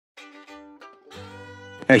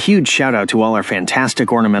A huge shout out to all our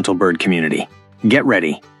fantastic ornamental bird community. Get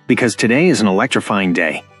ready, because today is an electrifying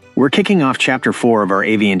day. We're kicking off Chapter 4 of our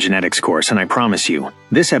Avian Genetics course, and I promise you,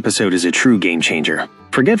 this episode is a true game changer.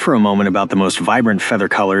 Forget for a moment about the most vibrant feather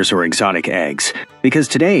colors or exotic eggs, because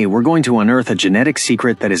today we're going to unearth a genetic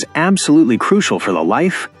secret that is absolutely crucial for the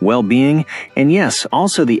life, well-being, and yes,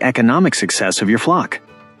 also the economic success of your flock.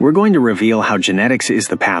 We're going to reveal how genetics is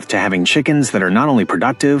the path to having chickens that are not only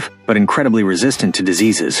productive, but incredibly resistant to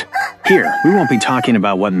diseases. Here, we won't be talking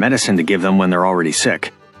about what medicine to give them when they're already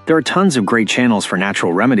sick. There are tons of great channels for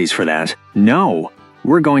natural remedies for that. No!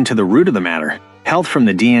 We're going to the root of the matter. Health from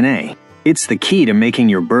the DNA. It's the key to making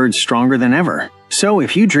your birds stronger than ever. So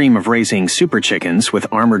if you dream of raising super chickens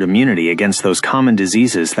with armored immunity against those common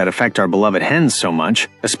diseases that affect our beloved hens so much,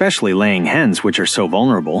 especially laying hens which are so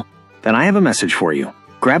vulnerable, then I have a message for you.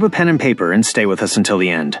 Grab a pen and paper and stay with us until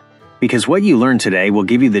the end. Because what you learn today will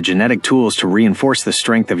give you the genetic tools to reinforce the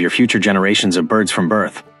strength of your future generations of birds from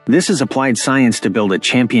birth. This is applied science to build a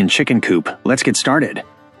champion chicken coop. Let's get started.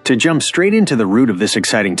 To jump straight into the root of this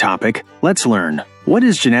exciting topic, let's learn, what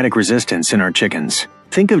is genetic resistance in our chickens?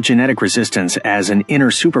 Think of genetic resistance as an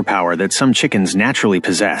inner superpower that some chickens naturally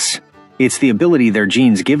possess. It's the ability their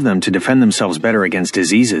genes give them to defend themselves better against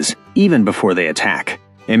diseases, even before they attack.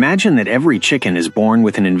 Imagine that every chicken is born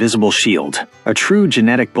with an invisible shield, a true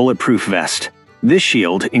genetic bulletproof vest. This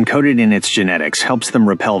shield, encoded in its genetics, helps them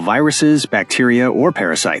repel viruses, bacteria, or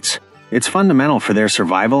parasites. It's fundamental for their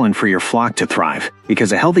survival and for your flock to thrive,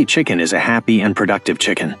 because a healthy chicken is a happy and productive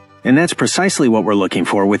chicken. And that's precisely what we're looking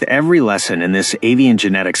for with every lesson in this Avian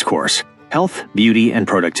Genetics course: health, beauty, and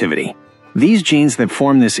productivity. These genes that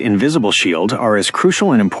form this invisible shield are as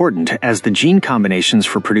crucial and important as the gene combinations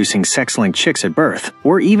for producing sex-linked chicks at birth,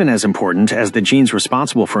 or even as important as the genes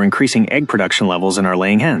responsible for increasing egg production levels in our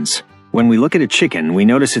laying hens. When we look at a chicken, we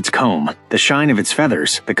notice its comb, the shine of its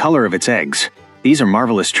feathers, the color of its eggs. These are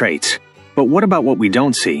marvelous traits. But what about what we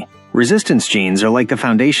don't see? Resistance genes are like the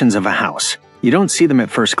foundations of a house. You don't see them at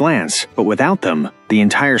first glance, but without them, the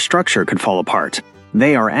entire structure could fall apart.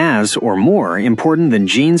 They are as, or more, important than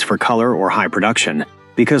genes for color or high production.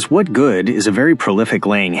 Because what good is a very prolific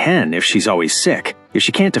laying hen if she's always sick, if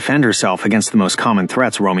she can't defend herself against the most common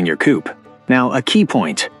threats roaming your coop? Now, a key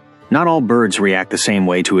point. Not all birds react the same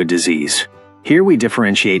way to a disease. Here we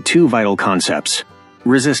differentiate two vital concepts.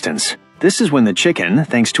 Resistance. This is when the chicken,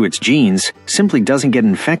 thanks to its genes, simply doesn't get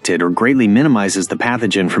infected or greatly minimizes the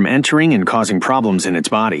pathogen from entering and causing problems in its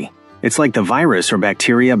body. It's like the virus or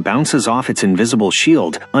bacteria bounces off its invisible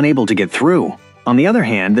shield, unable to get through. On the other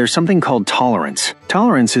hand, there's something called tolerance.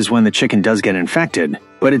 Tolerance is when the chicken does get infected,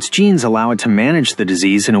 but its genes allow it to manage the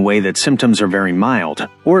disease in a way that symptoms are very mild,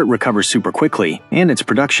 or it recovers super quickly, and its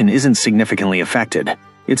production isn't significantly affected.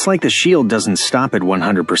 It's like the shield doesn't stop at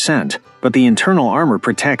 100%, but the internal armor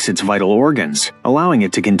protects its vital organs, allowing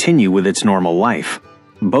it to continue with its normal life.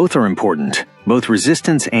 Both are important, both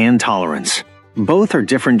resistance and tolerance. Both are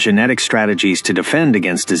different genetic strategies to defend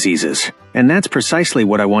against diseases, and that's precisely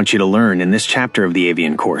what I want you to learn in this chapter of the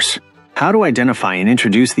Avian course. How to identify and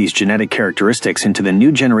introduce these genetic characteristics into the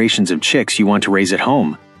new generations of chicks you want to raise at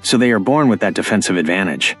home, so they are born with that defensive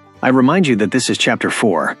advantage. I remind you that this is Chapter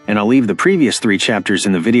 4, and I'll leave the previous 3 chapters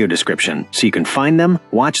in the video description so you can find them,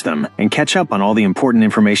 watch them, and catch up on all the important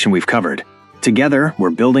information we've covered. Together,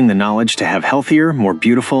 we're building the knowledge to have healthier, more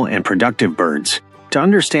beautiful, and productive birds. To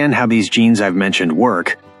understand how these genes I've mentioned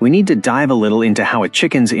work, we need to dive a little into how a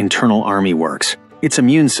chicken's internal army works, its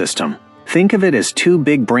immune system. Think of it as 2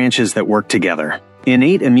 big branches that work together.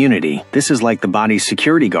 Innate immunity, this is like the body's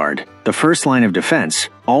security guard, the first line of defense,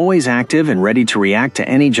 always active and ready to react to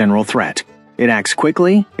any general threat. It acts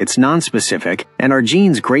quickly, it's non-specific, and our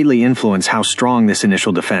genes greatly influence how strong this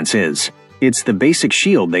initial defense is. It's the basic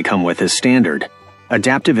shield they come with as standard.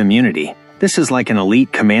 Adaptive immunity. This is like an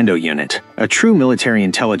elite commando unit, a true military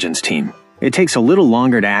intelligence team. It takes a little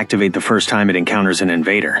longer to activate the first time it encounters an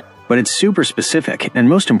invader, but it's super specific, and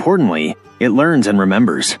most importantly, it learns and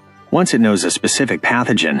remembers. Once it knows a specific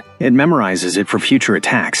pathogen, it memorizes it for future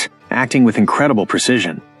attacks, acting with incredible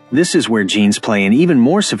precision. This is where genes play an even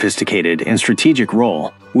more sophisticated and strategic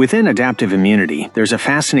role. Within adaptive immunity, there's a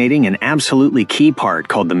fascinating and absolutely key part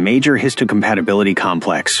called the major histocompatibility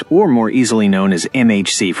complex, or more easily known as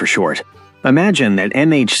MHC for short. Imagine that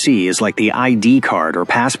MHC is like the ID card or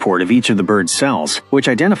passport of each of the bird's cells, which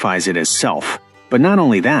identifies it as self. But not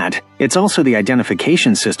only that, it's also the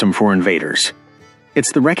identification system for invaders.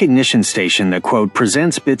 It's the recognition station that, quote,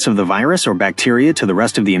 presents bits of the virus or bacteria to the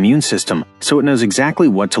rest of the immune system, so it knows exactly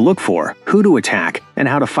what to look for, who to attack, and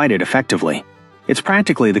how to fight it effectively. It's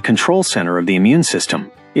practically the control center of the immune system.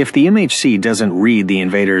 If the MHC doesn't read the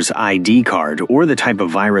invader's ID card or the type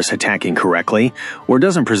of virus attacking correctly, or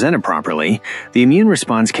doesn't present it properly, the immune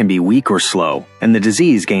response can be weak or slow, and the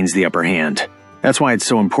disease gains the upper hand. That's why it's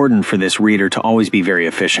so important for this reader to always be very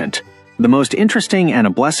efficient. The most interesting and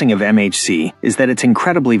a blessing of MHC is that it's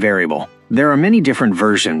incredibly variable. There are many different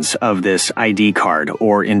versions of this ID card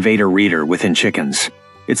or invader reader within chickens.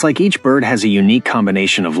 It's like each bird has a unique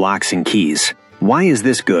combination of locks and keys. Why is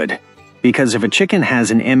this good? Because if a chicken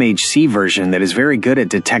has an MHC version that is very good at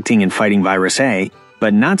detecting and fighting virus A,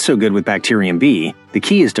 but not so good with bacterium B, the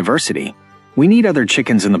key is diversity. We need other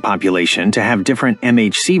chickens in the population to have different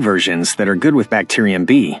MHC versions that are good with bacterium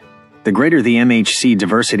B. The greater the MHC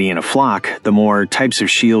diversity in a flock, the more types of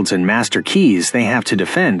shields and master keys they have to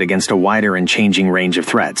defend against a wider and changing range of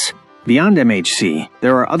threats. Beyond MHC,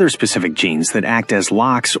 there are other specific genes that act as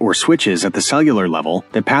locks or switches at the cellular level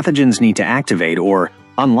that pathogens need to activate or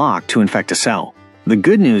unlock to infect a cell. The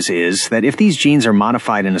good news is that if these genes are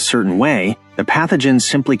modified in a certain way, the pathogens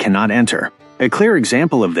simply cannot enter. A clear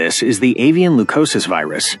example of this is the avian leukosis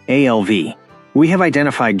virus, ALV. We have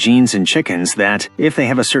identified genes in chickens that, if they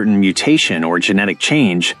have a certain mutation or genetic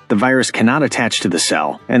change, the virus cannot attach to the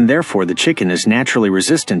cell, and therefore the chicken is naturally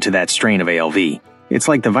resistant to that strain of ALV. It's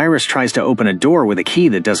like the virus tries to open a door with a key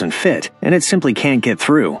that doesn't fit, and it simply can't get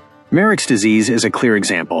through. Marek's disease is a clear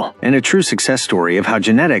example, and a true success story of how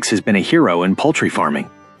genetics has been a hero in poultry farming.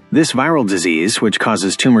 This viral disease, which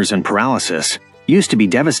causes tumors and paralysis, used to be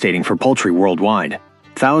devastating for poultry worldwide.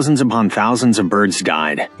 Thousands upon thousands of birds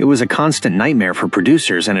died. It was a constant nightmare for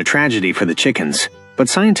producers and a tragedy for the chickens. But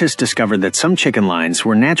scientists discovered that some chicken lines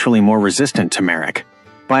were naturally more resistant to Marek.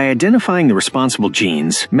 By identifying the responsible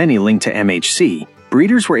genes, many linked to MHC,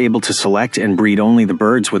 breeders were able to select and breed only the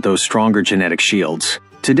birds with those stronger genetic shields.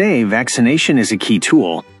 Today, vaccination is a key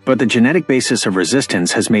tool, but the genetic basis of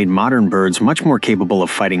resistance has made modern birds much more capable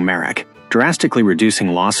of fighting Marek, drastically reducing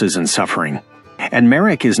losses and suffering. And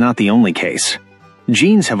Marek is not the only case.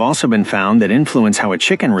 Genes have also been found that influence how a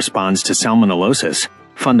chicken responds to salmonellosis,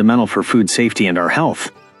 fundamental for food safety and our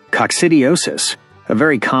health, coccidiosis, a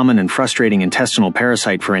very common and frustrating intestinal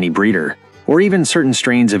parasite for any breeder, or even certain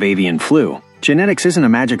strains of avian flu. Genetics isn't a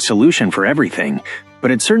magic solution for everything,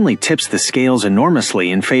 but it certainly tips the scales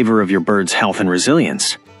enormously in favor of your bird's health and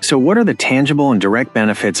resilience. So what are the tangible and direct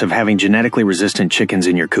benefits of having genetically resistant chickens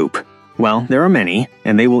in your coop? Well, there are many,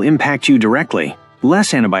 and they will impact you directly.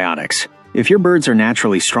 Less antibiotics. If your birds are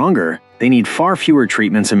naturally stronger, they need far fewer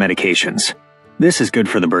treatments and medications. This is good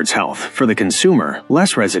for the bird's health, for the consumer,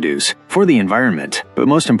 less residues, for the environment, but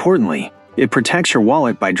most importantly, it protects your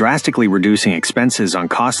wallet by drastically reducing expenses on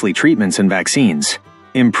costly treatments and vaccines.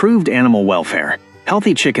 Improved animal welfare.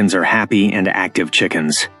 Healthy chickens are happy and active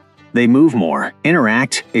chickens. They move more,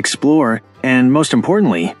 interact, explore, and most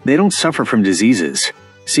importantly, they don't suffer from diseases.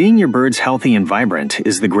 Seeing your birds healthy and vibrant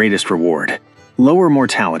is the greatest reward. Lower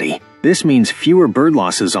mortality. This means fewer bird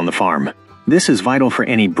losses on the farm. This is vital for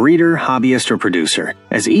any breeder, hobbyist, or producer,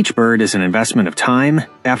 as each bird is an investment of time,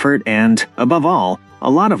 effort, and, above all, a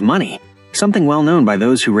lot of money. Something well known by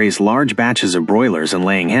those who raise large batches of broilers and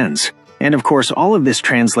laying hens. And of course, all of this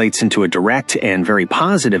translates into a direct and very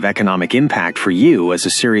positive economic impact for you as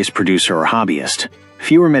a serious producer or hobbyist.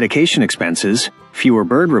 Fewer medication expenses, fewer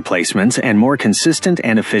bird replacements, and more consistent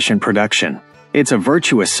and efficient production. It's a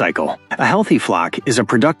virtuous cycle. A healthy flock is a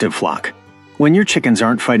productive flock. When your chickens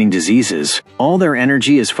aren't fighting diseases, all their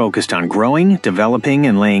energy is focused on growing, developing,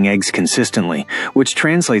 and laying eggs consistently, which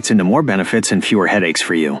translates into more benefits and fewer headaches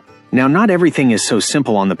for you. Now, not everything is so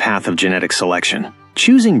simple on the path of genetic selection.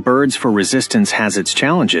 Choosing birds for resistance has its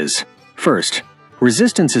challenges. First,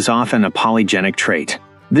 resistance is often a polygenic trait.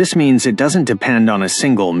 This means it doesn't depend on a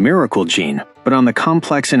single miracle gene, but on the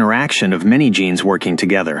complex interaction of many genes working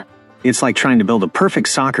together. It's like trying to build a perfect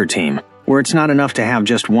soccer team, where it's not enough to have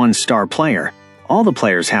just one star player. All the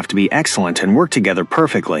players have to be excellent and work together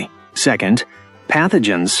perfectly. Second,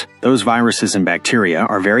 pathogens, those viruses and bacteria,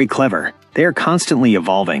 are very clever. They are constantly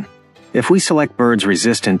evolving. If we select birds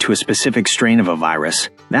resistant to a specific strain of a virus,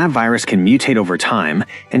 that virus can mutate over time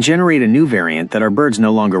and generate a new variant that our birds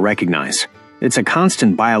no longer recognize. It's a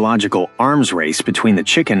constant biological arms race between the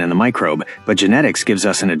chicken and the microbe, but genetics gives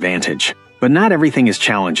us an advantage. But not everything is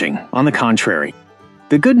challenging, on the contrary.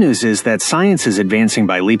 The good news is that science is advancing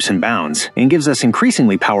by leaps and bounds and gives us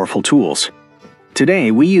increasingly powerful tools.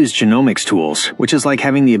 Today, we use genomics tools, which is like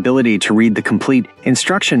having the ability to read the complete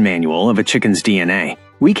instruction manual of a chicken's DNA.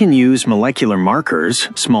 We can use molecular markers,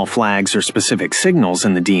 small flags or specific signals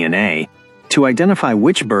in the DNA, to identify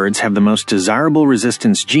which birds have the most desirable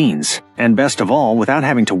resistance genes, and best of all, without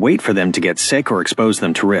having to wait for them to get sick or expose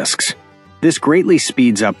them to risks. This greatly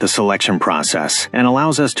speeds up the selection process and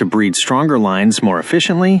allows us to breed stronger lines more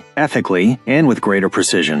efficiently, ethically, and with greater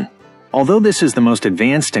precision. Although this is the most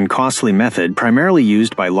advanced and costly method primarily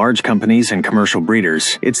used by large companies and commercial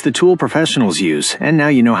breeders, it's the tool professionals use, and now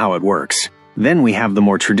you know how it works. Then we have the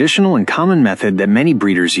more traditional and common method that many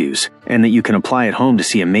breeders use, and that you can apply at home to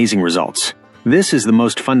see amazing results. This is the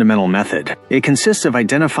most fundamental method. It consists of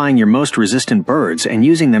identifying your most resistant birds and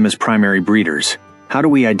using them as primary breeders. How do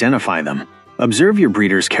we identify them? Observe your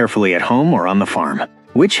breeders carefully at home or on the farm.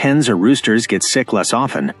 Which hens or roosters get sick less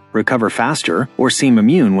often, recover faster, or seem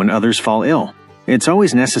immune when others fall ill? It's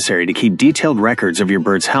always necessary to keep detailed records of your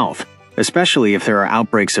bird's health, especially if there are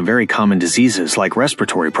outbreaks of very common diseases like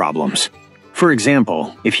respiratory problems. For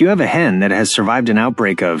example, if you have a hen that has survived an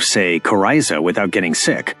outbreak of, say, coryza without getting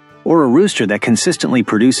sick, or a rooster that consistently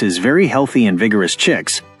produces very healthy and vigorous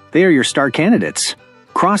chicks, they are your star candidates.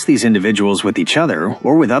 Cross these individuals with each other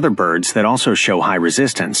or with other birds that also show high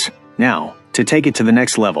resistance. Now, to take it to the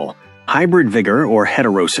next level, hybrid vigor or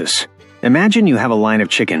heterosis. Imagine you have a line of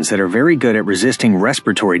chickens that are very good at resisting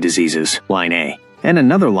respiratory diseases, line A, and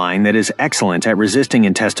another line that is excellent at resisting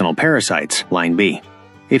intestinal parasites, line B.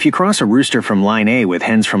 If you cross a rooster from line A with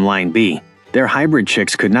hens from line B, their hybrid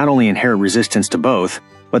chicks could not only inherit resistance to both,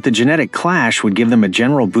 but the genetic clash would give them a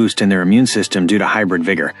general boost in their immune system due to hybrid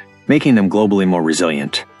vigor, making them globally more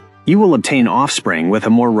resilient. You will obtain offspring with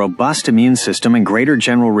a more robust immune system and greater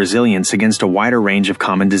general resilience against a wider range of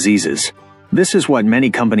common diseases. This is what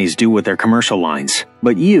many companies do with their commercial lines,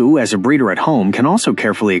 but you, as a breeder at home, can also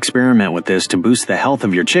carefully experiment with this to boost the health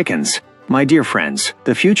of your chickens. My dear friends,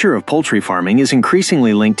 the future of poultry farming is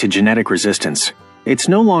increasingly linked to genetic resistance. It's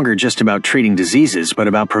no longer just about treating diseases, but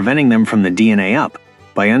about preventing them from the DNA up.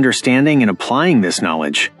 By understanding and applying this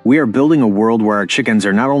knowledge, we are building a world where our chickens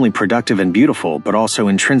are not only productive and beautiful, but also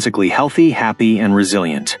intrinsically healthy, happy, and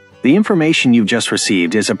resilient. The information you've just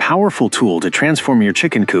received is a powerful tool to transform your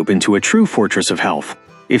chicken coop into a true fortress of health.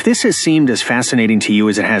 If this has seemed as fascinating to you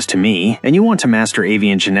as it has to me, and you want to master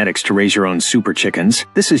avian genetics to raise your own super chickens,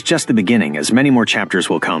 this is just the beginning, as many more chapters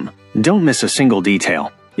will come. Don't miss a single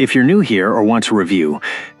detail. If you're new here or want to review,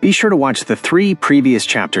 be sure to watch the 3 previous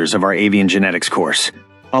chapters of our Avian Genetics course.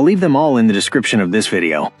 I'll leave them all in the description of this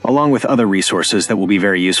video, along with other resources that will be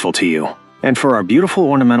very useful to you. And for our beautiful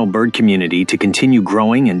ornamental bird community to continue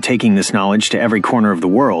growing and taking this knowledge to every corner of the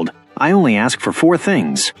world, I only ask for 4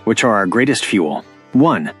 things, which are our greatest fuel.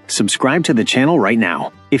 1. Subscribe to the channel right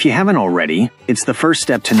now. If you haven't already, it's the first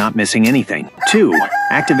step to not missing anything. 2.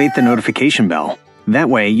 Activate the notification bell. That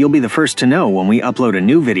way, you'll be the first to know when we upload a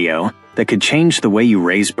new video that could change the way you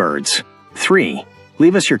raise birds. 3.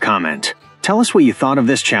 Leave us your comment. Tell us what you thought of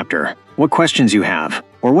this chapter, what questions you have,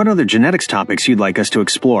 or what other genetics topics you'd like us to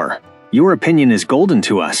explore. Your opinion is golden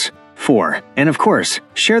to us. 4. And of course,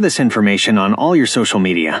 share this information on all your social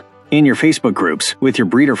media, in your Facebook groups, with your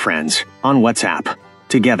breeder friends, on WhatsApp.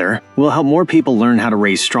 Together, we'll help more people learn how to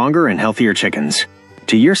raise stronger and healthier chickens.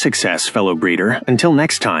 To your success, fellow breeder, until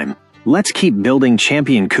next time. Let's keep building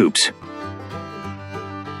champion coops